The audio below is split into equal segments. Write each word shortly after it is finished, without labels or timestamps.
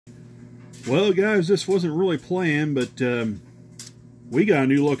Well, guys, this wasn't really planned, but we got a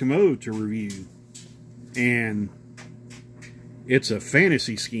new locomotive to review, and it's a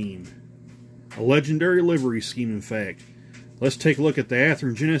fantasy scheme, a legendary livery scheme, in fact. Let's take a look at the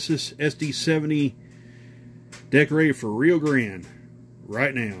Athearn Genesis SD70 decorated for Rio Grande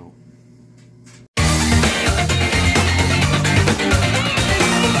right now.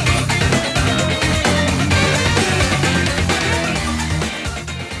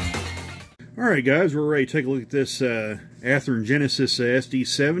 Alright guys, we're ready to take a look at this Athearn Genesis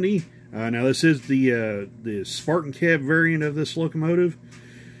SD70. Now this is the Spartan cab variant of this locomotive.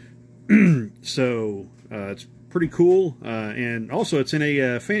 So it's pretty cool, and also it's in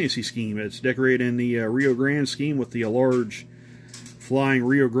a fantasy scheme. It's decorated in the Rio Grande scheme with the large flying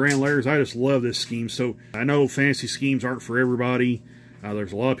Rio Grande letters. I just love this scheme. So I know fantasy schemes aren't for everybody.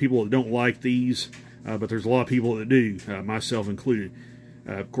 There's a lot of people that don't like these, but there's a lot of people that do, myself included.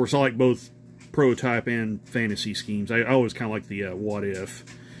 Of course, I like both prototype and fantasy schemes. I always kind of like the what if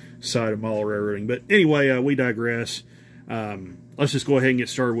side of model railroading. But anyway, we digress. Let's just go ahead and get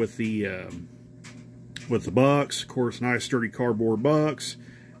started with the box. Of course, nice sturdy cardboard box.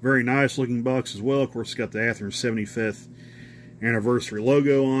 Very nice looking box as well. Of course, it's got the Athearn 75th anniversary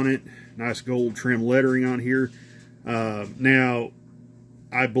logo on it. Nice gold trim lettering on here. Now,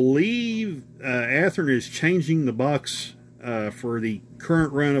 I believe Athearn is changing the box for the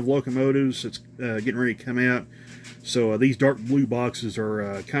current run of locomotives. It's getting ready to come out. So these dark blue boxes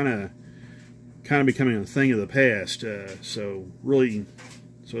are kind of becoming a thing of the past. So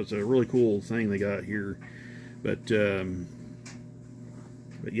it's a really cool thing they got here. But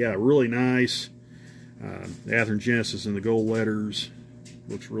yeah, really nice. The Athearn Genesis in the gold letters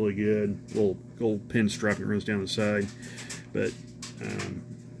looks really good. Little gold pinstripe that runs down the side, but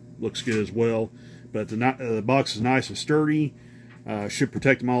looks good as well. But the box is nice and sturdy. Should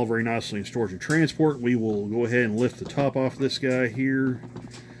protect them all very nicely in storage and transport. We will go ahead and lift the top off this guy here,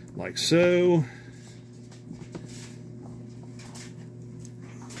 like so.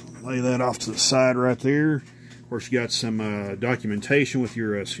 Lay that off to the side right there. Of course, you got some documentation with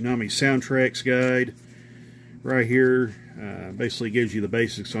your Tsunami Soundtracks guide right here. Basically gives you the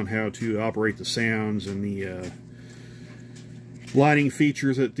basics on how to operate the sounds and the lighting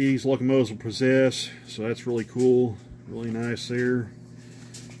features that these locomotives will possess. So that's really cool, really nice there.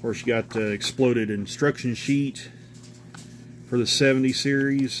 Of course, you got the exploded instruction sheet for the 70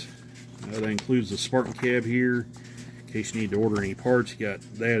 series. That includes the Spartan cab here. In case you need to order any parts, you got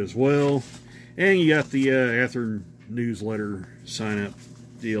that as well. And you got the Athearn newsletter sign-up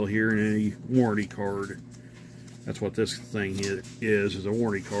deal here and a warranty card. That's what this thing is a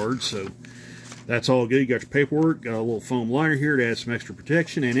warranty card. So that's all good. You got your paperwork, got a little foam liner here to add some extra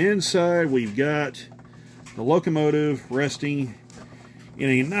protection, and inside we've got the locomotive resting in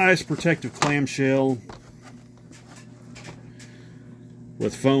a nice protective clamshell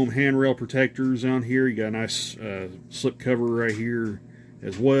with foam handrail protectors on here. You got a nice slip cover right here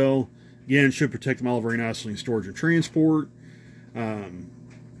as well. Again, it should protect them all very nicely in storage and transport.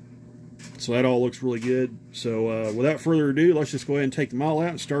 So that all looks really good. So without further ado, let's just go ahead and take them all out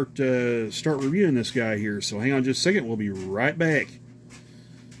and start reviewing this guy here. So hang on just a second. We'll be right back.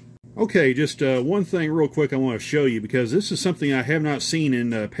 Okay, just one thing real quick I want to show you, because this is something I have not seen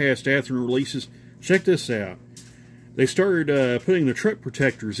in past Athearn releases. Check this out. They started putting the truck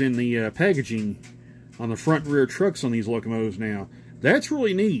protectors in the packaging on the front and rear trucks on these locomotives now. That's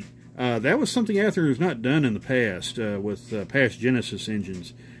really neat. That was something Athearn has not done in the past with past Genesis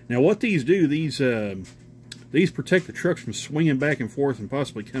engines. Now, what these do, these protect the trucks from swinging back and forth and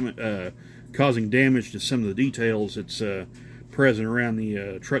possibly causing damage to some of the details that's present around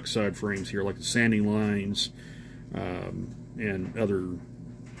the truck side frames here, like the sanding lines and other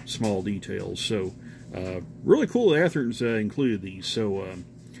small details. So, really cool that Athearn's included these. So,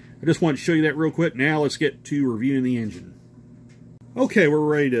 I just wanted to show you that real quick. Now, let's get to reviewing the engine. Okay, we're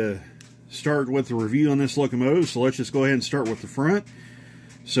ready to start with the review on this locomotive. So, let's just go ahead and start with the front.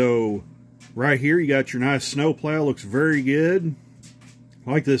 So right here you got your nice snowplow. Looks very good.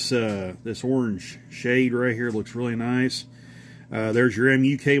 I like this this orange shade right here. Looks really nice. There's your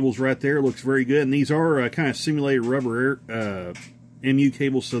MU cables right there. Looks very good. And these are kind of simulated rubber MU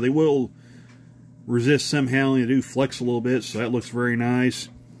cables, so they will resist some handling. They do flex a little bit, so that looks very nice.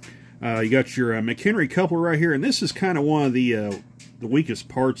 You got your McHenry coupler right here, and this is kind of one of the weakest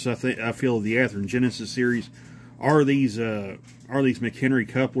parts I feel of the Athearn Genesis series. Are these McHenry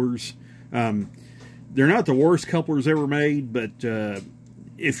couplers. They're not the worst couplers ever made, but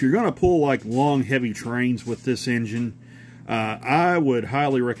if you're going to pull like long, heavy trains with this engine, I would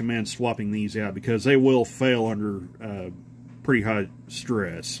highly recommend swapping these out, because they will fail under pretty high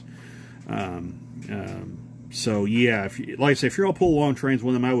stress. So yeah, like I say, if you're all pull long trains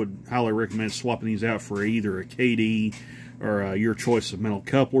with them, I would highly recommend swapping these out for either a KD or your choice of metal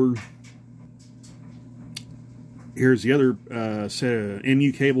coupler. Here's the other set of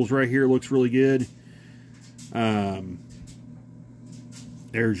MU cables right here. Looks really good.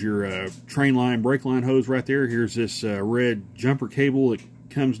 There's your train line, brake line hose right there. Here's this red jumper cable that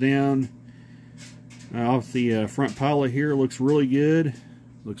comes down off the front pilot here. Looks really good.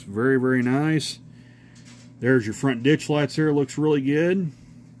 Looks very, very nice. There's your front ditch lights there. Looks really good.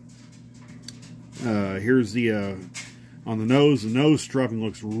 Here's the on the nose striping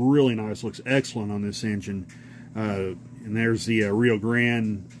looks really nice. Looks excellent on this engine. And there's the Rio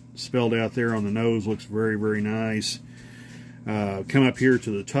Grande spelled out there on the nose. Looks very, very nice. Come up here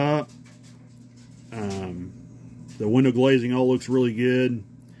to the top. The window glazing all looks really good.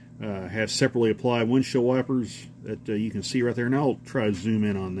 Has separately applied windshield wipers that you can see right there. And I'll try to zoom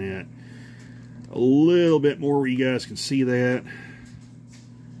in on that a little bit more where you guys can see that.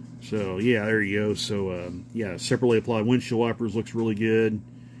 So yeah, there you go. So yeah, separately applied windshield wipers looks really good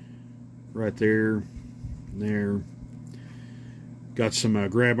right there. There. Got some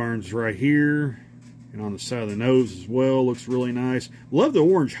grab irons right here and on the side of the nose as well. Looks really nice. Love the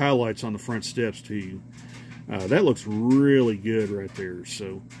orange highlights on the front steps too. That looks really good right there.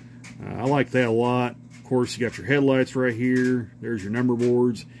 So I like that a lot. Of course, you got your headlights right here. There's your number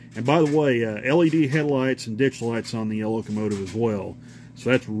boards. And by the way, LED headlights and ditch lights on the locomotive as well.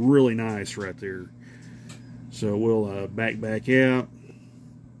 So that's really nice right there. So we'll back out.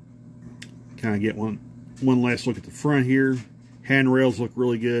 Kind of get one last look at the front here. Handrails look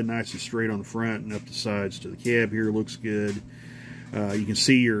really good, nice and straight on the front and up the sides to the cab here. Looks good. You can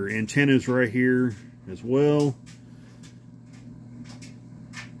see your antennas right here as well.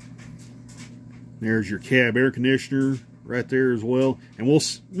 There's your cab air conditioner right there as well. And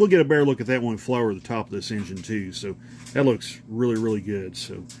we'll get a better look at that when we fly over the top of this engine too. So that looks really, really good.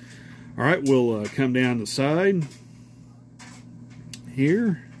 So, all right, we'll come down the side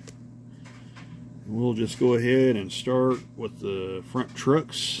here. We'll just go ahead and start with the front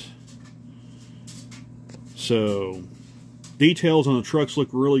trucks. So, details on the trucks look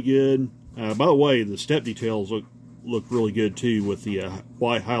really good. By the way, the step details look really good too with the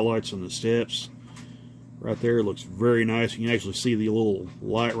white highlights on the steps. Right there, it looks very nice. You can actually see the little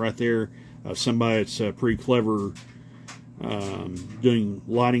light right there. Somebody that's pretty clever doing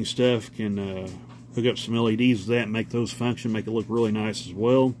lighting stuff can hook up some LEDs with that and make those function, make it look really nice as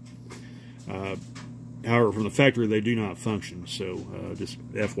well. However, from the factory, they do not function, so just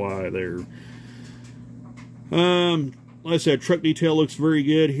FYI there. Like I said, truck detail looks very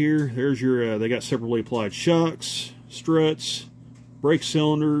good here. There's your, they got separately applied shocks, struts, brake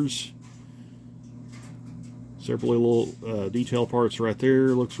cylinders, separately little detail parts right there.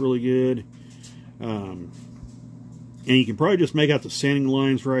 Looks really good. And you can probably just make out the sanding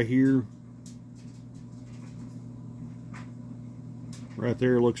lines right here. Right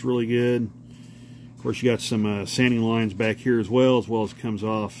there, looks really good. Of course, you got some sanding lines back here as well as comes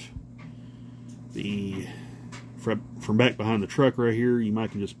off the from back behind the truck right here. You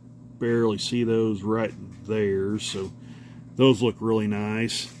might can just barely see those right there. So those look really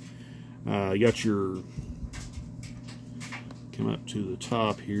nice. You got your, come up to the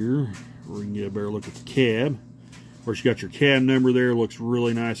top here where you can get a better look at the cab. Of course, you got your cab number there. Looks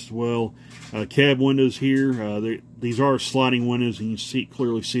really nice as well. Cab windows here. These are sliding windows, and you can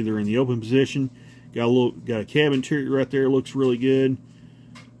clearly see they're in the open position. Got a cab interior right there. Looks really good.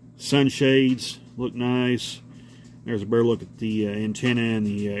 Sunshades look nice. There's a better look at the antenna and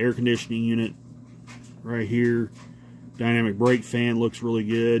the air conditioning unit right here. Dynamic brake fan looks really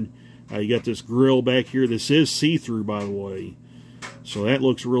good. You got this grill back here. This is see-through, by the way, so that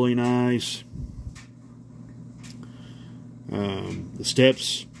looks really nice. The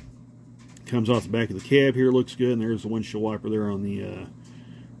steps comes off the back of the cab here. Looks good. And there's the windshield wiper there on the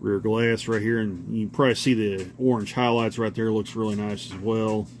rear glass right here, and you can probably see the orange highlights right there. Looks really nice as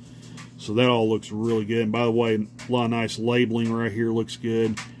well. So that all looks really good. And by the way, a lot of nice labeling right here. Looks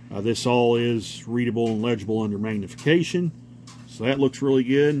good. This all is readable and legible under magnification, so that looks really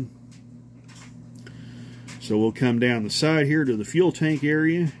good. So we'll come down the side here to the fuel tank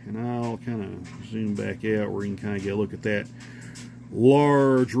area, and I'll kind of zoom back out where you can kind of get a look at that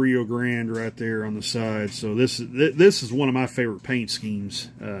large Rio Grande right there on the side. So this is one of my favorite paint schemes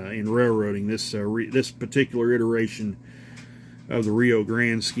in railroading. This particular iteration of the Rio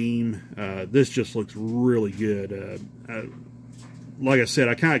Grande scheme. This just looks really good. Like I said,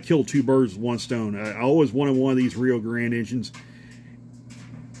 I kind of killed two birds with one stone. I always wanted one of these Rio Grande engines,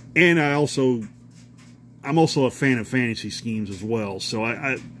 and I also I'm also a fan of fantasy schemes as well.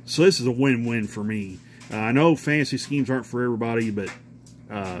 So so this is a win-win for me. I know fantasy schemes aren't for everybody, but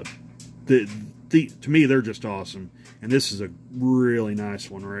to me, they're just awesome. And this is a really nice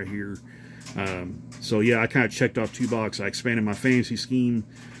one right here. So yeah, I kind of checked off 2 boxes. I expanded my fantasy scheme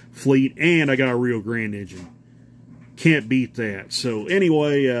fleet, and I got a Rio Grande engine. Can't beat that. So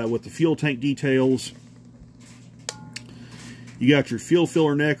anyway, with the fuel tank details, you got your fuel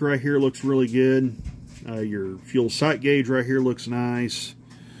filler neck right here, looks really good. Your fuel sight gauge right here looks nice.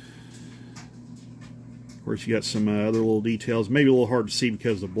 Of course, you got some other little details. Maybe a little hard to see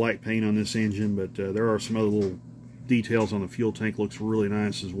because of the black paint on this engine, but there are some other little details on the fuel tank. Looks really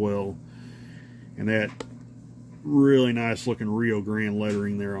nice as well. And that really nice looking Rio Grande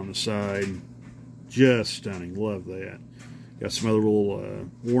lettering there on the side. Just stunning. Love that. Got some other little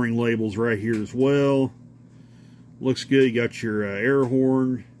warning labels right here as well. Looks good. You got your air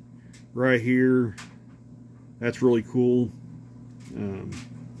horn right here. That's really cool. You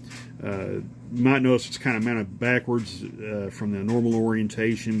might notice it's kind of mounted backwards from the normal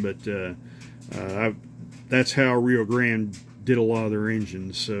orientation, but that's how Rio Grande did a lot of their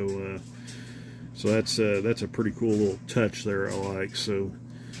engines. So that's a pretty cool little touch there. I like. So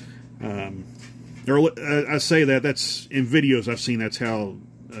I say that's in videos I've seen. That's how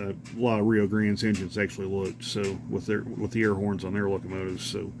a lot of Rio Grande's engines actually looked. So with the air horns on their locomotives.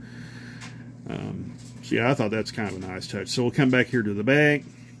 So yeah, I thought that's kind of a nice touch. So we'll come back here to the back.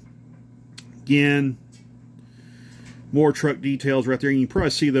 Again, more truck details right there. You can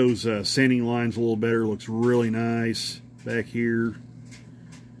probably see those sanding lines a little better. Looks really nice back here.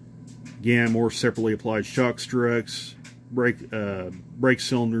 Again, more separately applied shock struts, brake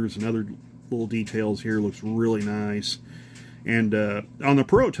cylinders, and other little details here. Looks really nice. And on the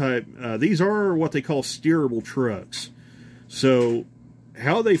prototype, these are what they call steerable trucks. So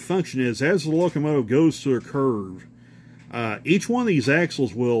how they function is, as the locomotive goes through a curve, each one of these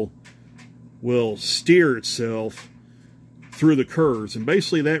axles will steer itself through the curves, and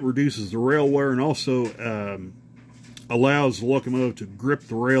basically that reduces the rail wear and also allows the locomotive to grip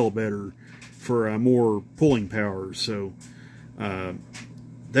the rail better for more pulling power. So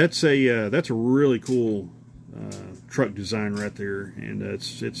that's a really cool truck design right there, and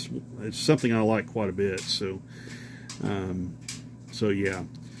it's something I like quite a bit. So yeah.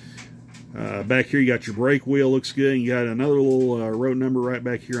 Back here you got your brake wheel, looks good. You got another little road number right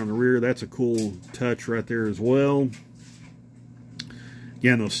back here on the rear. That's a cool touch right there as well.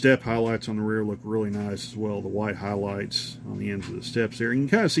 Again, those step highlights on the rear look really nice as well. The white highlights on the ends of the steps there. You can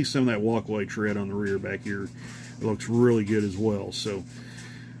kind of see some of that walkway tread on the rear back here. It looks really good as well. So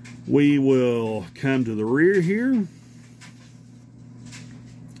we will come to the rear here.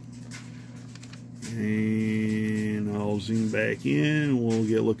 And I'll zoom back in. We'll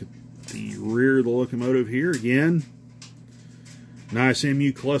get a look at the rear of the locomotive here. Again, nice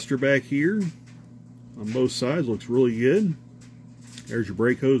MU cluster back here on both sides. Looks really good. There's your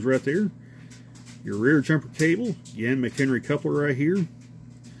brake hose right there. Your rear jumper cable. Again, McHenry coupler right here.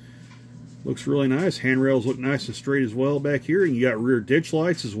 Looks really nice. Handrails look nice and straight as well back here. And you got rear ditch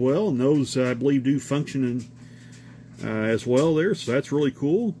lights as well. And those, I believe, do function as well there. So that's really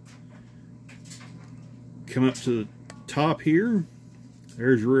cool. Come up to the top here.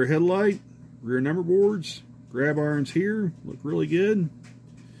 There's your rear headlight, rear number boards, grab irons here. Look really good.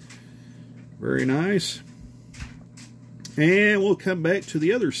 Very nice. And we'll come back to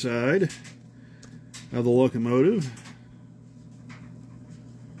the other side of the locomotive.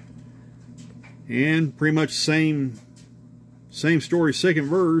 And pretty much same story, second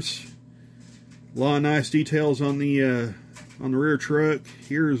verse. A lot of nice details on the rear truck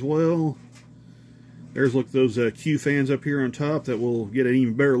here as well. There's, look, those Q fans up here on top that will get an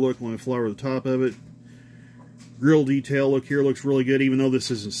even better look when we fly over the top of it. Grill detail, look here, looks really good, even though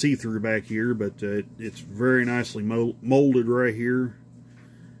this isn't see-through back here, but it's very nicely molded right here.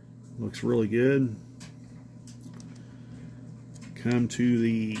 Looks really good. Come to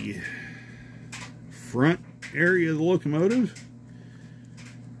the front area of the locomotive.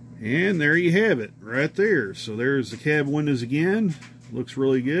 And there you have it, right there. So there's the cab windows again. Looks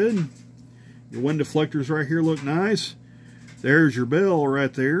really good. Your wind deflectors right here look nice. There's your bell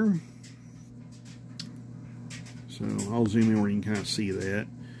right there. So I'll zoom in where you can kind of see that.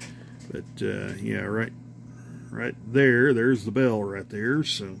 But yeah, right there, there's the bell right there.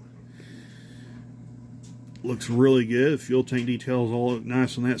 So looks really good. Fuel tank details all look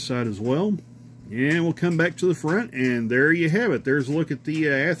nice on that side as well. And we'll come back to the front, and there you have it. There's a look at the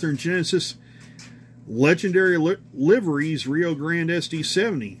Athearn Genesis Legendary Liveries Rio Grande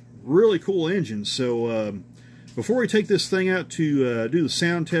SD70. Really cool engine. So Before we take this thing out to do the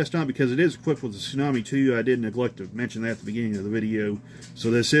sound test on it, because it is equipped with the Tsunami 2, I did neglect to mention that at the beginning of the video.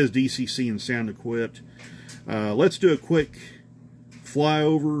 So this is DCC and sound equipped. Let's do a quick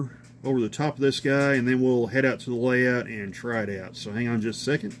flyover over the top of this guy, and then we'll head out to the layout and try it out. So hang on just a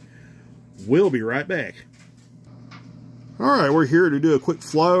second. We'll be right back. Alright, we're here to do a quick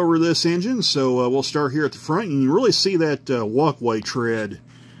flyover of this engine. So we'll start here at the front. You can really see that walkway tread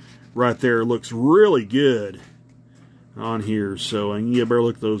right there. It looks really good on here. So and you better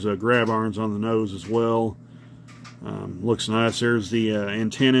look at those grab irons on the nose as well. Looks nice. There's the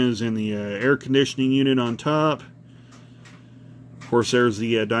antennas and the air conditioning unit on top. Of course, there's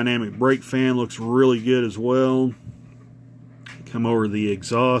the dynamic brake fan. Looks really good as well. Come over the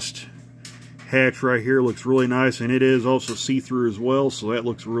exhaust hatch right here. Looks really nice, and it is also see-through as well, so that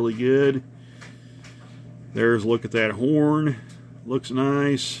looks really good. There's a look at that horn. Looks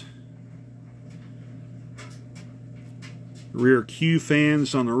nice. Rear Q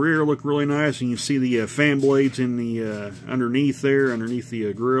fans on the rear look really nice, and you see the fan blades in the underneath there, underneath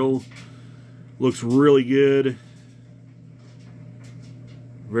the grill. Looks really good.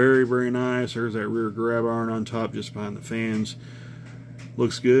 Very, very nice. There's that rear grab iron on top just behind the fans.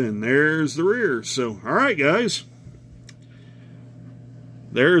 Looks good, and there's the rear. So, alright guys.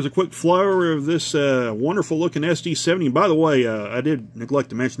 There's a quick flyover of this wonderful looking SD70. By the way, I did neglect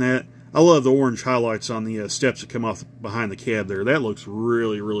to mention that. I love the orange highlights on the steps that come off behind the cab there. That looks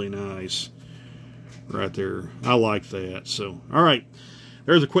really, really nice right there. I like that. So, alright.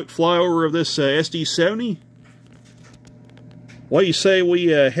 There's a quick flyover of this SD70. What do you say we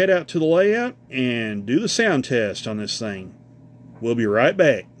head out to the layout and do the sound test on this thing? We'll be right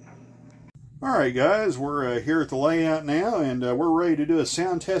back. Alright guys, we're here at the layout now, and we're ready to do a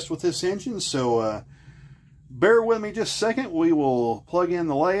sound test with this engine. So, bear with me just a second. We will plug in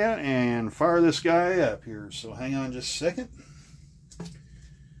the layout and fire this guy up here. So hang on just a second.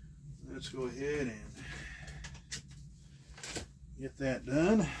 Let's go ahead and get that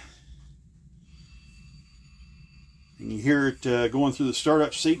done. And you hear it going through the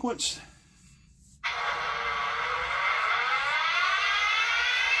startup sequence.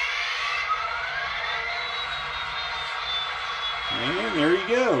 And there you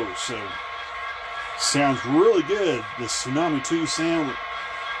go. So sounds really good. The Tsunami 2 sound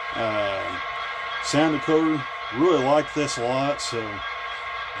decoder. Really like this a lot. So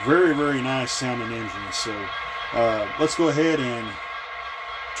very, very nice sounding engine. So let's go ahead and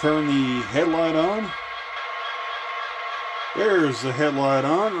turn the headlight on. There's the headlight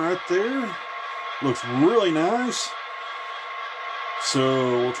on right there. Looks really nice.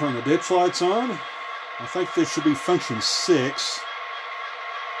 So we'll turn the ditch lights on. I think this should be function 6.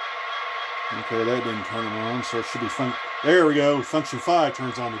 Okay, that didn't turn them on, so it should be there we go. Function 5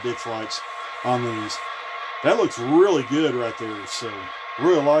 turns on the ditch lights on these. That looks really good right there. So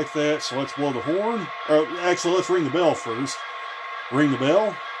really like that. So let's blow the horn. Actually, let's ring the bell first. Ring the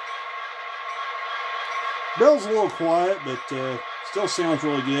bell. Bell's a little quiet, but still sounds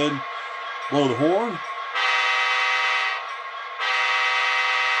really good. Blow the horn.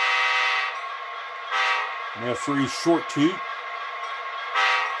 Now 3 short toot.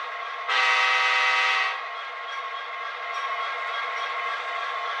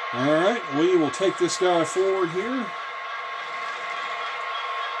 Alright, we will take this guy forward here.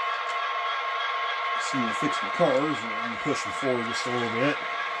 See me fix my cars, and I'm pushing forward just a little bit.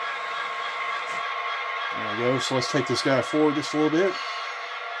 There we go. So let's take this guy forward just a little bit.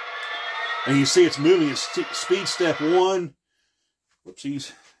 And you see it's moving at speed step 1.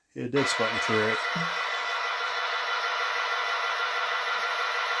 Whoopsies. Hit a dead spot in the track.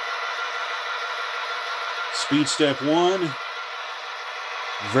 Speed step 1.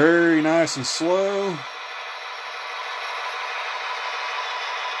 Very nice and slow.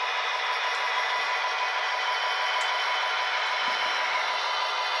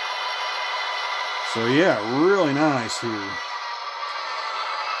 So yeah, really nice here.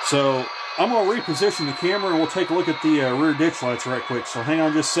 So I'm going to reposition the camera and we'll take a look at the rear ditch lights right quick. So hang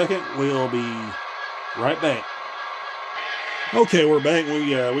on just a second. We'll be right back. Okay, we're back. We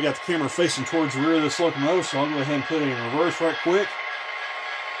got the camera facing towards the rear of this locomotive, so I'll go ahead and put it in reverse right quick.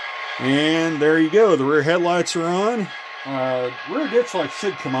 And there you go. The rear headlights are on. Rear ditch lights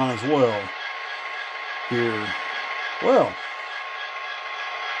should come on as well. Here. Well.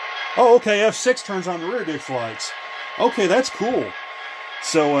 Oh, okay. F6 turns on the rear ditch lights. Okay, that's cool.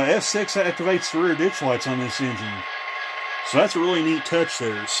 So F6 activates the rear ditch lights on this engine. So that's a really neat touch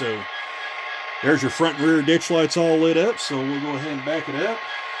there. So there's your front and rear ditch lights all lit up. So we'll go ahead and back it up.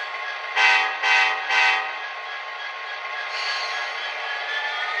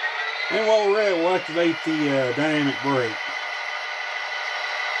 And while we're at it, we'll activate the dynamic brake.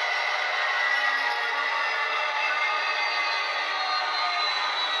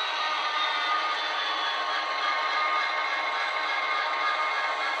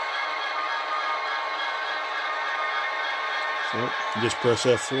 So, just press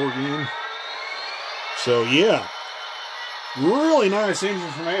F4 again. So, yeah. Really nice engine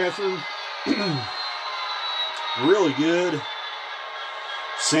from Athearn. Really good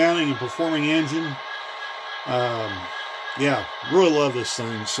sounding and performing engine. Yeah, really love this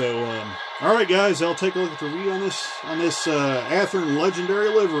thing. So, alright guys, I'll take a look at the review on this Athearn Legendary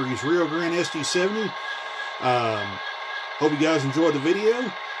Liveries Rio Grande SD70. Hope you guys enjoyed the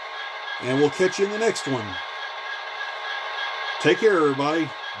video, and we'll catch you in the next one. Take care, everybody.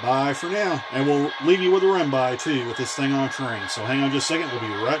 Bye for now. And we'll leave you with a run-by, too, with this thing on a train. So hang on just a second. We'll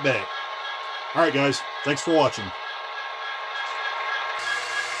be right back. Alright, guys. Thanks for watching.